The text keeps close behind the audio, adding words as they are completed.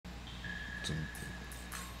So,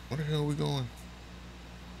 where the hell are we going?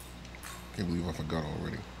 Can't believe I forgot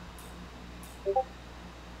already.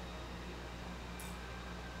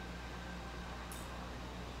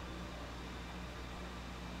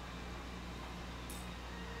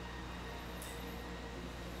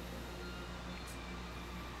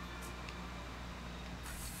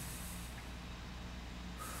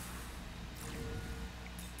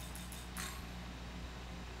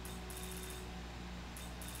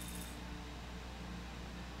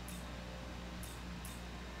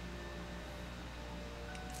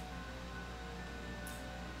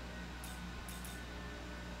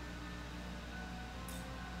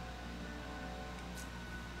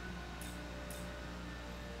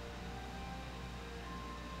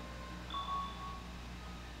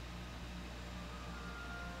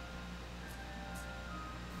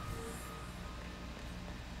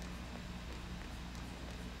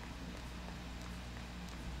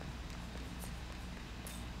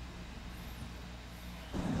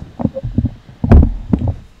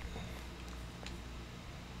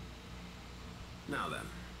 Now then,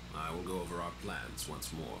 I will go over our plans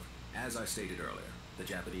once more. As I stated earlier, the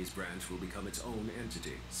Japanese branch will become its own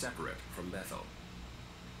entity, separate from Bethel.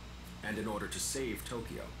 And in order to save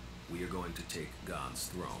Tokyo, we are going to take God's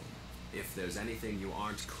throne. If there's anything you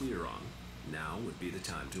aren't clear on, now would be the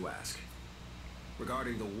time to ask.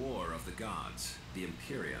 Regarding the War of the Gods, the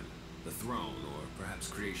Empyrean, the throne, or perhaps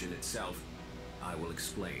creation itself, I will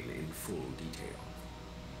explain in full detail.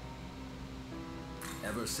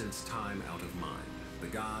 Ever since time out of mind, the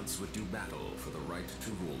gods would do battle for the right to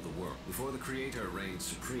rule the world. Before the Creator reigned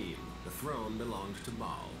supreme, the throne belonged to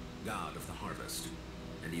Baal, god of the harvest.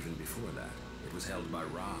 And even before that, it was held by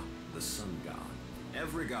Ra, the sun god.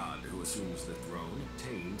 Every god who assumes the throne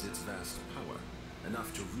obtains its vast power,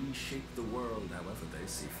 enough to reshape the world however they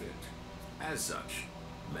see fit. As such,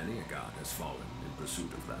 many a god has fallen in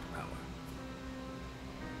pursuit of that power.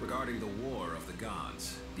 Regarding the War of the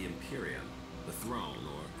Gods, the Empyrean, the throne,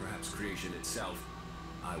 or perhaps creation itself,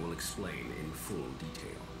 I will explain in full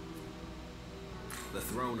detail. The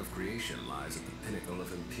throne of creation lies at the pinnacle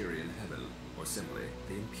of Empyrean heaven, or simply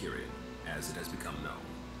the Empyrean, as it has become known.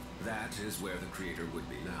 That is where the Creator would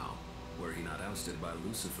be now, were he not ousted by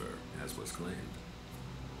Lucifer, as was claimed.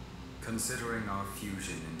 Considering our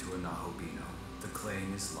fusion into a Nahobino, the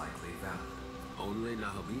claim is likely valid. Only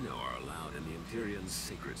Nahobino are allowed in the Empyrean's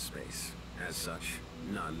sacred space. As such,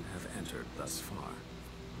 none have entered thus far.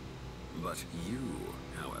 But you,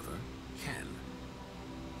 however, can.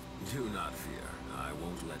 Do not fear, I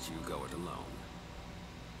won't let you go it alone.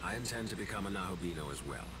 I intend to become a Nahobino as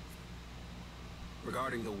well.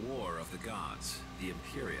 Regarding the War of the Gods, the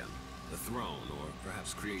Empyrean, the throne, or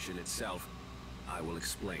perhaps creation itself, I will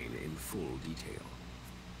explain in full detail.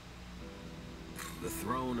 The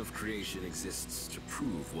throne of creation exists to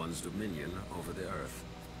prove one's dominion over the earth.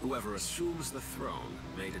 Whoever assumes the throne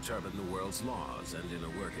may determine the world's laws and inner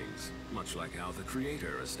workings, much like how the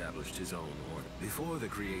Creator established his own order. Before the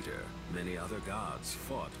Creator, many other gods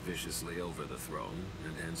fought viciously over the throne,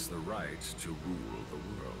 and hence the right to rule the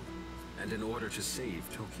world. And in order to save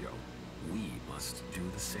Tokyo, we must do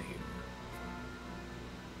the same.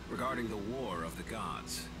 Regarding the War of the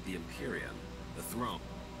Gods, the Empyrean, the throne,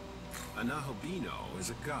 a Nahobino is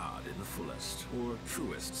a god in the fullest, or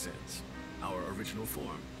truest sense. Our original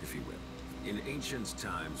form, if you will. In ancient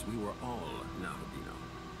times, we were all Nahobino.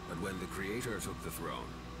 But when the Creator took the throne,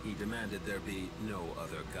 he demanded there be no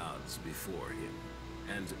other gods before him,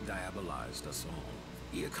 and diabolized us all.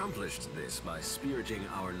 He accomplished this by spiriting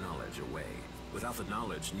our knowledge away. Without the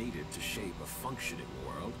knowledge needed to shape a functioning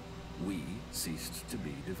world, we ceased to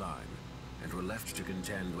be divine, and were left to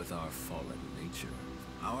contend with our fallen nature.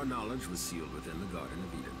 Our knowledge was sealed within the Garden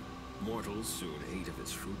of Eden. Mortals soon ate of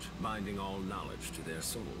its fruit, binding all knowledge to their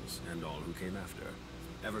souls, and all who came after.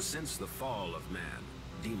 Ever since the fall of man,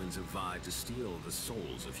 demons have vied to steal the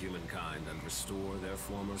souls of humankind and restore their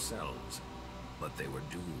former selves. But they were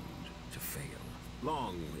doomed to fail.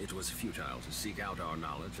 Long it was futile to seek out our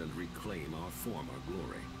knowledge and reclaim our former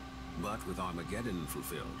glory. But with Armageddon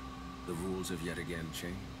fulfilled, the rules have yet again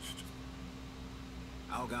changed.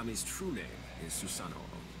 Aogami's true name is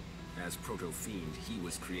Susanoo. As Proto-Fiend, he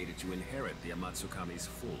was created to inherit the Amatsukami's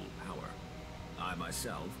full power. I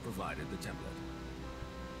myself provided the template.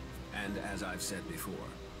 And as I've said before,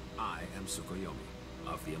 I am Tsukuyomi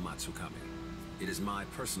of the Amatsukami. It is my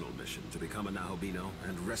personal mission to become a Nahobino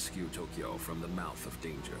and rescue Tokyo from the mouth of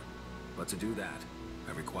danger. But to do that,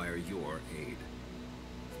 I require your aid.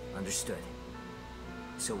 Understood.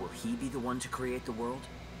 So will he be the one to create the world,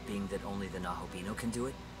 being that only the Nahobino can do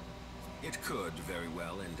it? It could very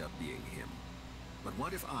well end up being him. But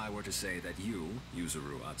what if I were to say that you,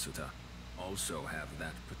 Yuzuru Atsuta, also have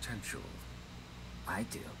that potential? I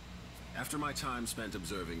do. After my time spent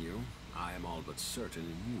observing you, I am all but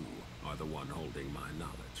certain you are the one holding my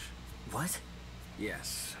knowledge. What?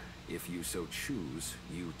 Yes. If you so choose,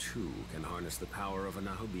 you too can harness the power of a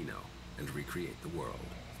Nahobino and recreate the world.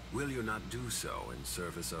 Will you not do so in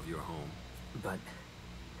service of your home? But...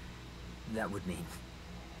 that would mean...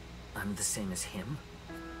 I'm the same as him?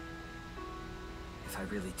 If I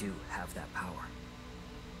really do have that power,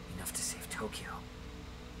 enough to save Tokyo,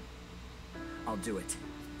 I'll do it.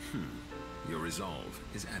 Your resolve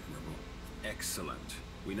is admirable. Excellent.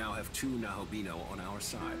 We now have 2 Nahobino on our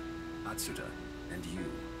side, Atsuta and you.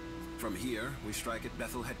 From here, we strike at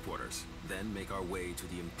Bethel headquarters, then make our way to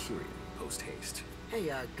the Imperium post-haste.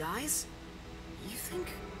 Hey, guys? You think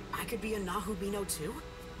I could be a Nahobino too?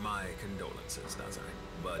 My condolences, Dazai.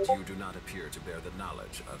 But you do not appear to bear the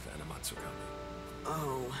knowledge of Anamatsukami.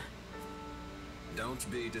 Oh.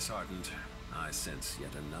 Don't be disheartened. I sense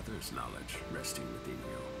yet another's knowledge resting within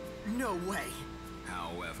you. No way!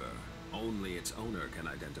 However, only its owner can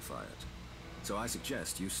identify it. So I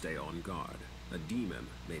suggest you stay on guard. A demon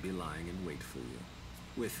may be lying in wait for you.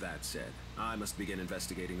 With that said, I must begin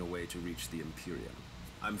investigating a way to reach the Imperium.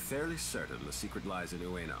 I'm fairly certain the secret lies in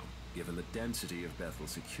Ueno, given the density of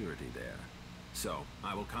Bethel's security there. So,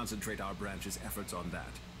 I will concentrate our branch's efforts on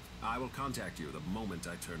that. I will contact you the moment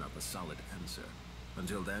I turn up a solid answer.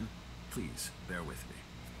 Until then, please bear with me.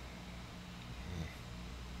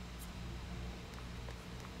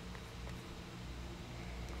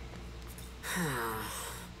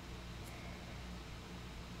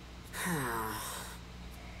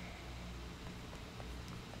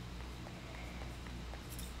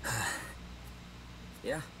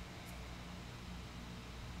 Yeah?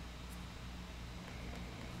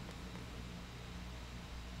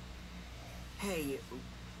 Hey,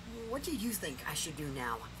 what do you think I should do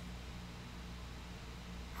now?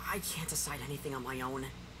 I can't decide anything on my own.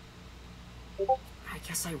 I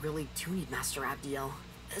guess I really do need Master Abdiel.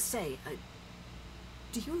 Say,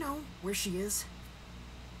 do you know where she is?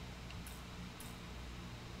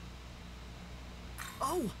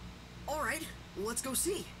 Oh, alright, let's go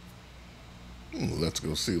see. Let's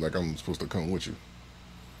go see, like I'm supposed to come with you.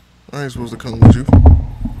 I ain't supposed to come with you.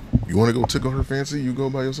 You want to go tickle her fancy, you go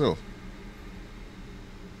by yourself.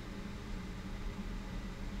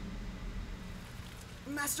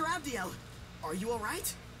 Master Abdiel, are you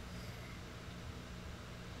alright?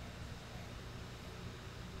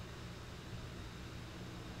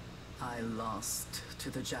 I lost to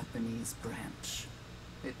the Japanese branch.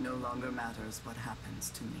 It no longer matters what happens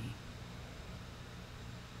to me.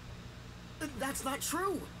 That's not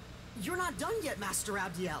true! You're not done yet, Master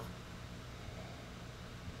Abdiel!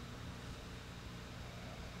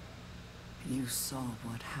 You saw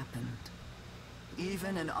what happened.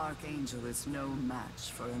 Even an Archangel is no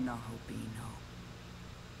match for a Nahobino.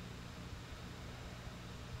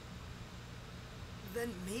 Then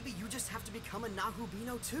maybe you just have to become a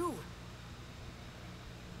Nahobino too.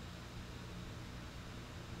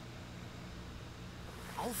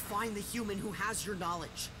 I'll find the human who has your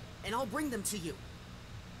knowledge, and I'll bring them to you.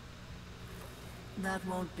 That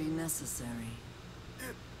won't be necessary.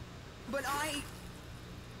 But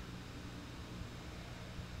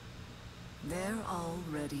They're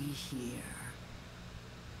already here.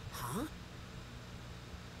 Huh?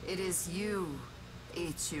 It is you,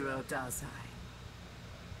 Ichiro Dazai.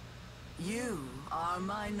 You are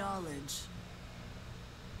my knowledge.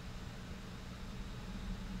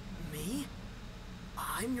 Me?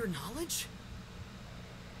 I'm your knowledge?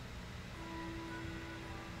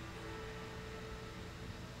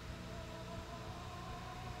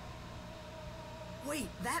 Wait,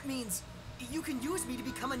 that means you can use me to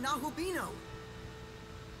become a Nahobino!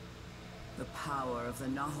 The power of the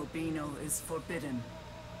Nahobino is forbidden.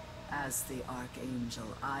 As the Archangel,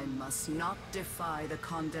 I must not defy the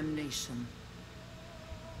condemnation.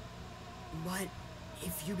 But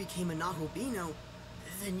if you became a Nahobino,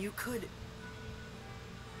 then you could...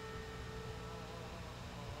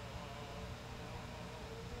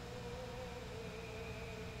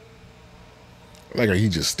 Like he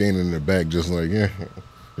just standing in the back, just like, yeah,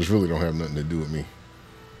 this really don't have nothing to do with me.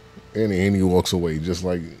 And he walks away just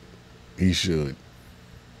like he should.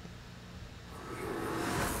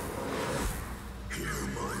 Hear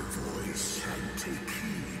my voice and take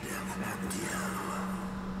heed, Abdiel.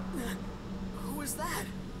 Who is that?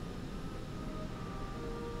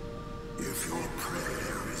 If your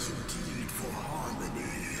prayer is indeed for harmony,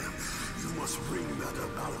 you must bring that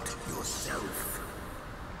about yourself.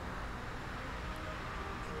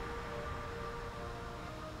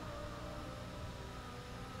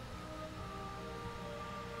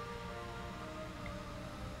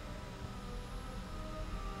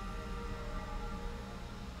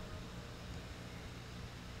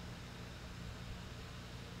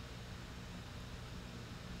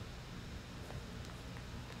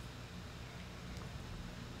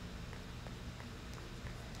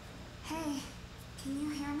 Hey, can you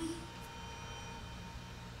hear me?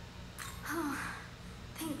 Oh,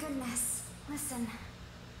 thank goodness. Listen,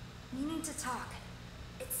 we need to talk.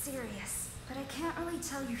 It's serious, but I can't really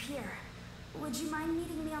tell you here. Would you mind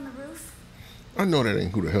meeting me on the roof? I know that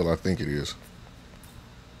ain't who the hell I think it is.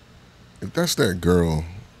 If that's that girl,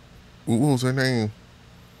 what was her name?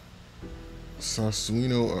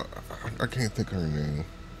 Sasuino? I can't think of her name.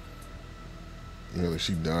 You know, that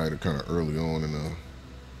she died kind of early on in the...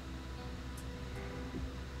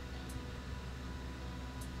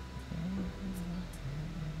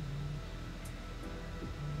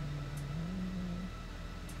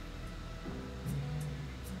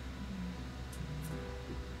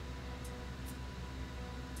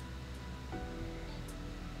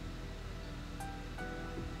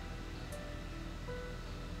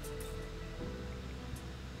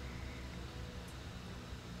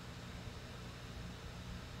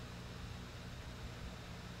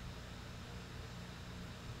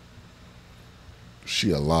 She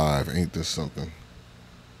alive, ain't this something?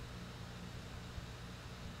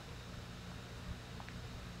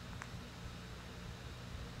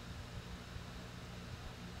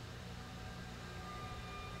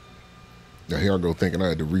 Now here I go thinking I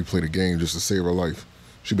had to replay the game just to save her life.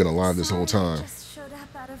 She been alive this whole time. Just showed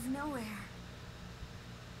up out of nowhere.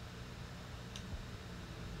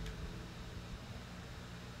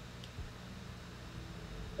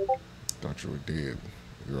 Thought you were dead.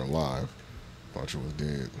 You're alive. Thought you was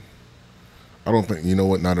dead. I don't think, you know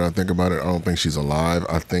what, now that I think about it, I don't think she's alive.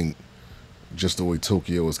 I think just the way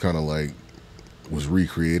Tokyo was kind of like, was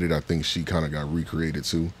recreated, I think she kind of got recreated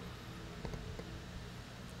too.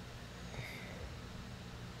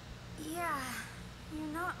 Yeah,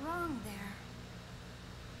 you're not wrong there.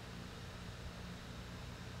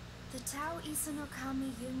 The Tao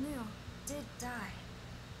Isanokami you knew did die.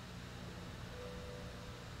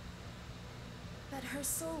 But her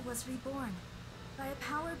soul was reborn by a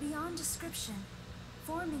power beyond description,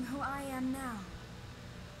 forming who I am now.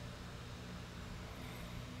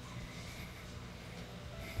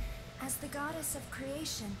 As the goddess of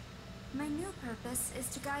creation, my new purpose is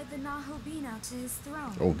to guide the Nahobino to his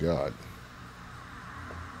throne. Oh God.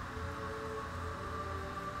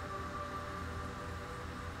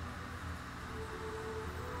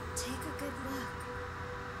 Take a good look.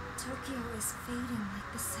 Tokyo is fading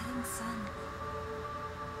like the setting sun.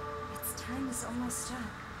 Its time is almost up.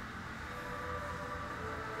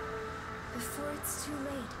 Before it's too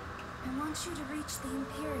late, I want you to reach the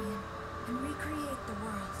Empyrean and recreate the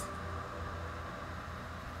world.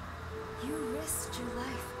 You risked your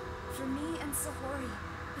life for me and Sahori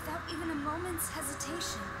without even a moment's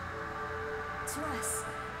hesitation. To us,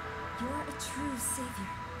 you're a true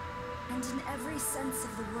savior, and in every sense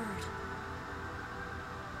of the word.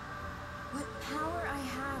 What power I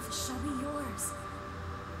have shall be yours.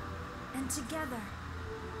 And together,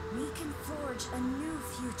 we can forge a new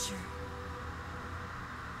future.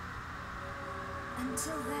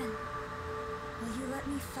 Until then, will you let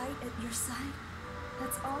me fight at your side?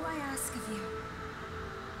 That's all I ask of you.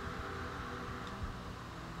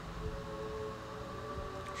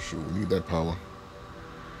 Sure, we need that power.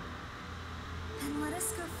 Then let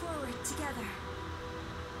us go forward together.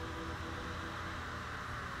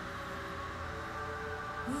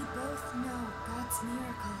 We both know God's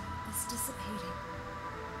miracle is dissipating.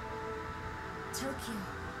 Tokyo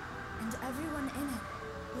and everyone in it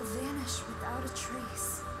will vanish without a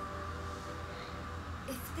trace.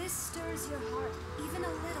 If this stirs your heart even a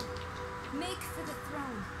little, make for the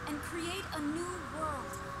throne and create a new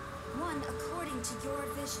world, one according to your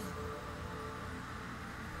vision.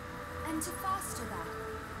 And to foster that,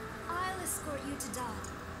 I'll escort you to Dot,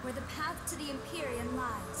 where the path to the Empyrean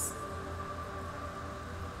lies.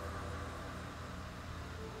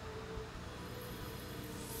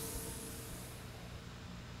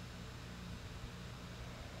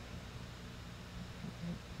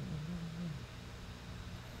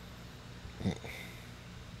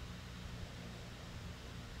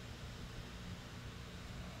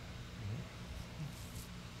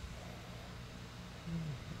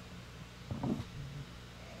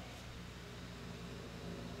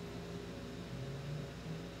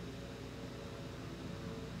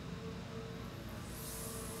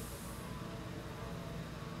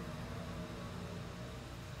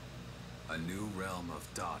 A new realm of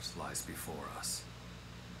Dot lies before us.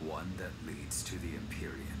 One that leads to the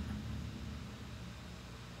Empyrean.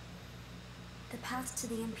 The path to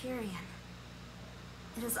the Empyrean.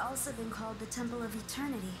 It has also been called the Temple of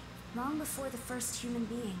Eternity, long before the first human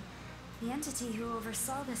being. The entity who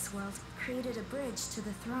oversaw this world created a bridge to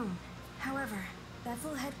the throne. However,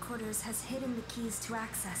 Bethel headquarters has hidden the keys to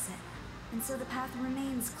access it. and so the path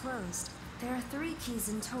remains closed. There are 3 keys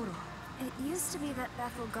in total. It used to be that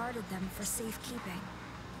Bethel guarded them for safekeeping.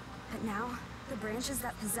 But now, the branches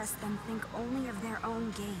that possess them think only of their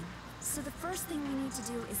own gain. So the first thing we need to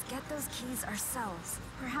do is get those keys ourselves.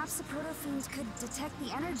 Perhaps a proto-fiend could detect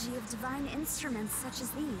the energy of divine instruments such as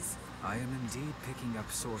these. I am indeed picking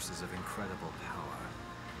up sources of incredible power.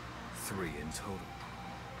 3 in total.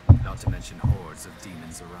 Not to mention hordes of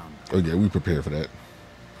demons around them. Oh yeah, we prepared for that.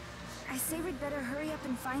 I say we'd better hurry up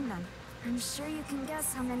and find them. I'm sure you can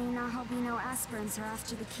guess how many Nahobino aspirants are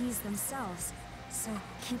after the keys themselves. So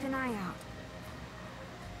keep an eye out.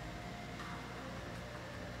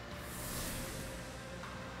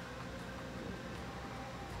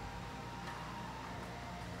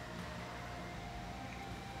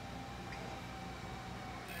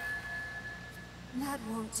 That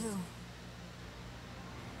won't do.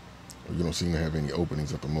 You don't seem to have any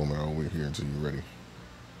openings at the moment. I'll wait here until you're ready.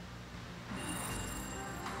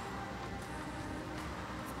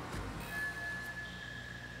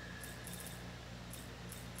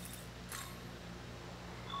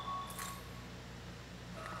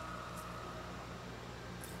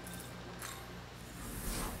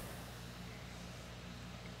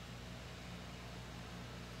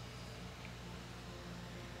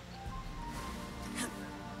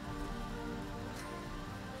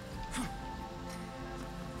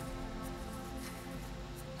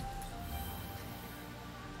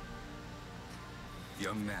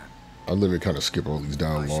 Young man. I literally kind of skip all these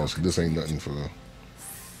dialogues. This ain't nothing for.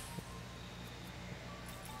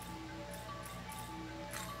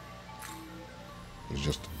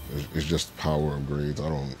 It's just power upgrades. I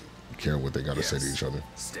don't care what they got to say to each other.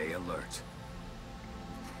 Stay alert.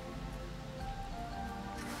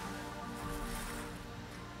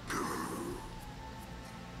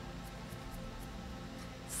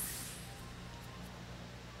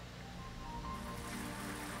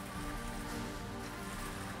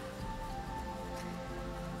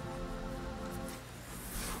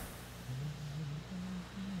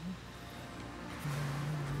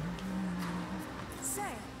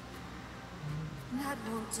 That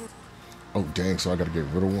won't do. Oh dang! So I got to get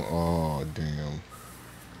rid of one. Oh damn.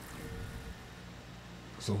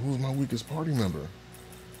 So who's my weakest party member?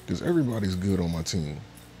 Because everybody's good on my team.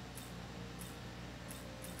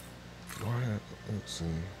 Let's see.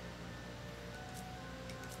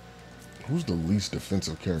 Who's the least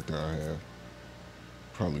defensive character I have?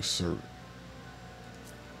 Probably Cert.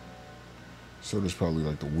 Cert is probably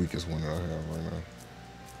like the weakest one that I have right now.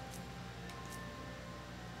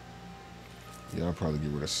 Yeah, I'll probably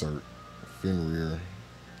get rid of Cert. Fenrir.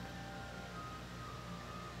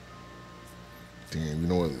 Damn, you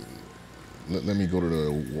know what? Let me go to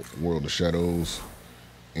the World of Shadows,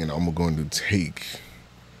 and I'm going to take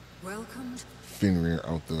Fenrir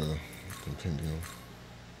out the compendium.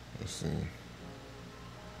 Let's see.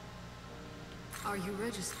 Are you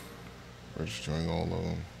registered? Registering all of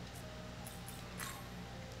them.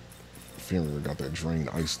 Fenrir got that drain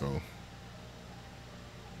ice though.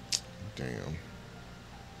 Damn.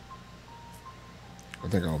 I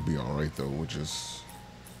think I'll be alright though, with just...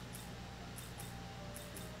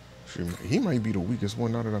 He might be the weakest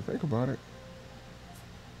one now that I think about it.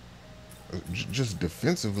 Just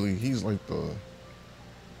defensively, he's like the...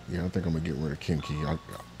 Yeah, I think I'm gonna get rid of Kenki.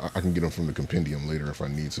 I can get him from the compendium later if I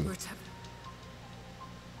need to.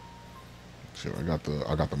 Sure, I got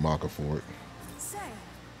the Maka for it.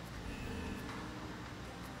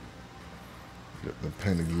 The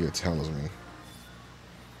Panagia Talisman.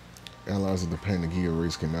 Allies of the Panagia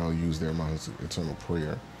race can now use their mind's eternal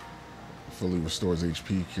prayer. Fully restores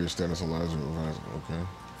HP, cure status, allies, and revives. Okay.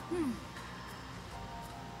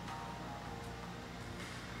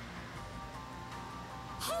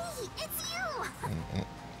 Hey, it's you!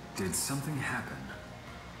 Did something happen?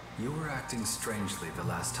 You were acting strangely the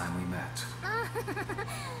last time we met.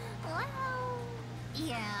 Well,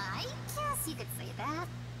 yeah, I guess you could say that.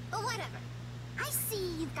 But whatever. I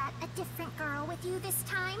see you've got a different girl with you this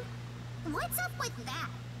time. What's up with that?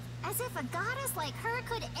 As if a goddess like her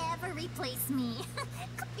could ever replace me.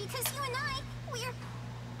 Because you and I, we're...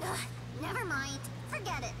 never mind.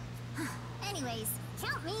 Forget it. Anyways,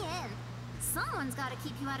 count me in. Someone's gotta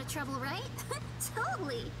keep you out of trouble, right?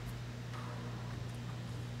 Totally.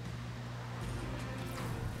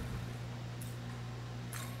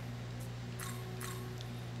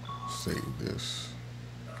 Save this.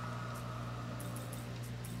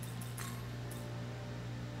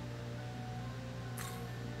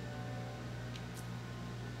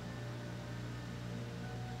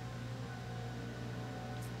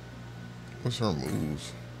 What's her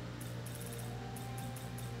moves?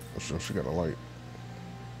 Oh, she got a light.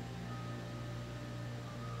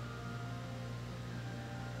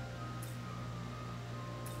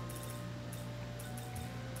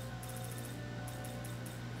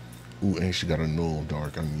 Ooh, and she got a null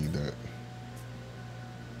dark. I need that.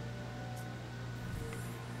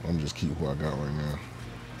 I'm just keep who I got right now.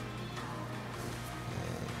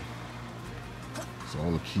 So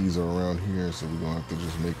all the keys are around here, so we're gonna have to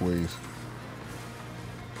just make ways.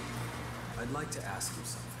 I'd like to ask you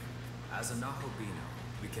something. As a Nahobino,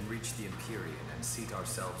 we can reach the Empyrean and seat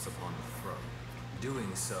ourselves upon the throne.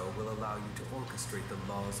 Doing so will allow you to orchestrate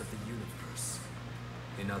the laws of the universe.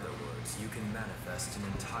 In other words, you can manifest an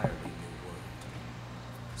entirely new world.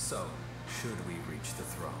 So, should we reach the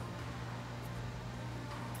throne?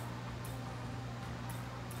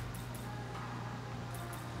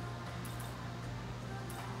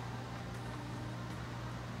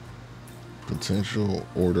 Potential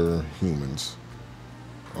order humans.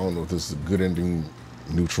 I don't know if this is a good ending,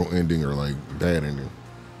 neutral ending, or like bad ending.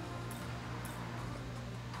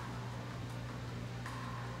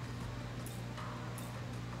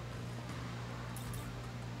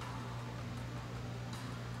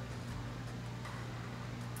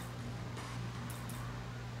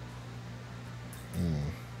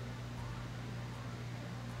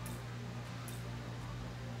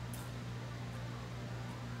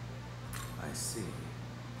 I see.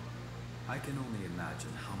 I can only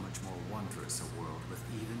imagine how much more wondrous a world with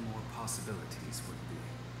even more possibilities would be.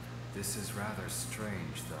 This is rather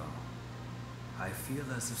strange, though. I feel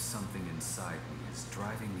as if something inside me is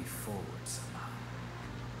driving me forward somehow.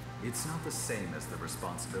 It's not the same as the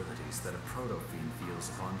responsibilities that a proto-fiend feels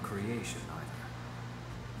upon creation, either.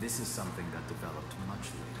 This is something that developed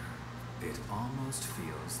much later. It almost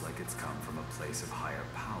feels like it's come from a place of higher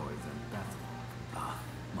power than Bethel.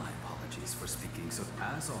 My apologies for speaking so.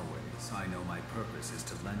 As always, I know my purpose is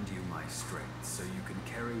to lend you my strength so you can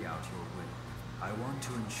carry out your will. I want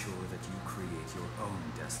to ensure that you create your own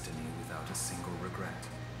destiny without a single regret.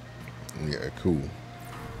 Yeah, cool.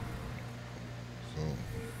 So,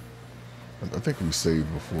 I think we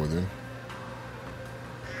saved before then.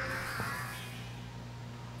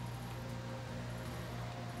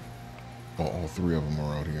 All three of them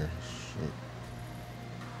are out here. Shit.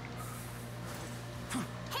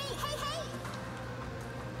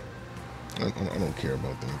 I don't care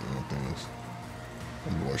about them things.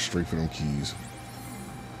 I'm going straight for them keys.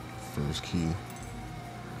 First key.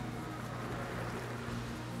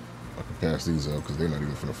 I can pass these up because they're not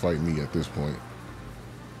even finna fight me at this point.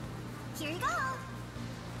 Here you go.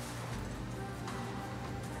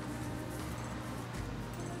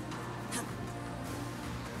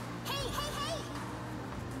 Hey!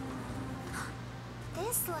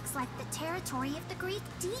 This looks like the territory of the Greek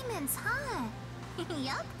demons, huh?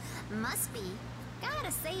 Yup, must be.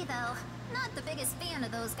 Gotta say though, not the biggest fan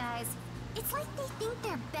of those guys. It's like they think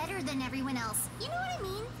they're better than everyone else. You know what I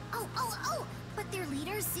mean? Oh, but their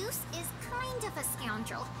leader, Zeus, is kind of a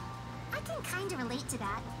scoundrel. I can kind of relate to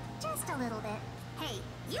that. Just a little bit. Hey,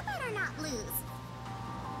 you better not lose.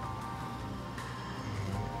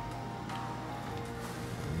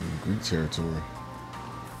 Greek territory.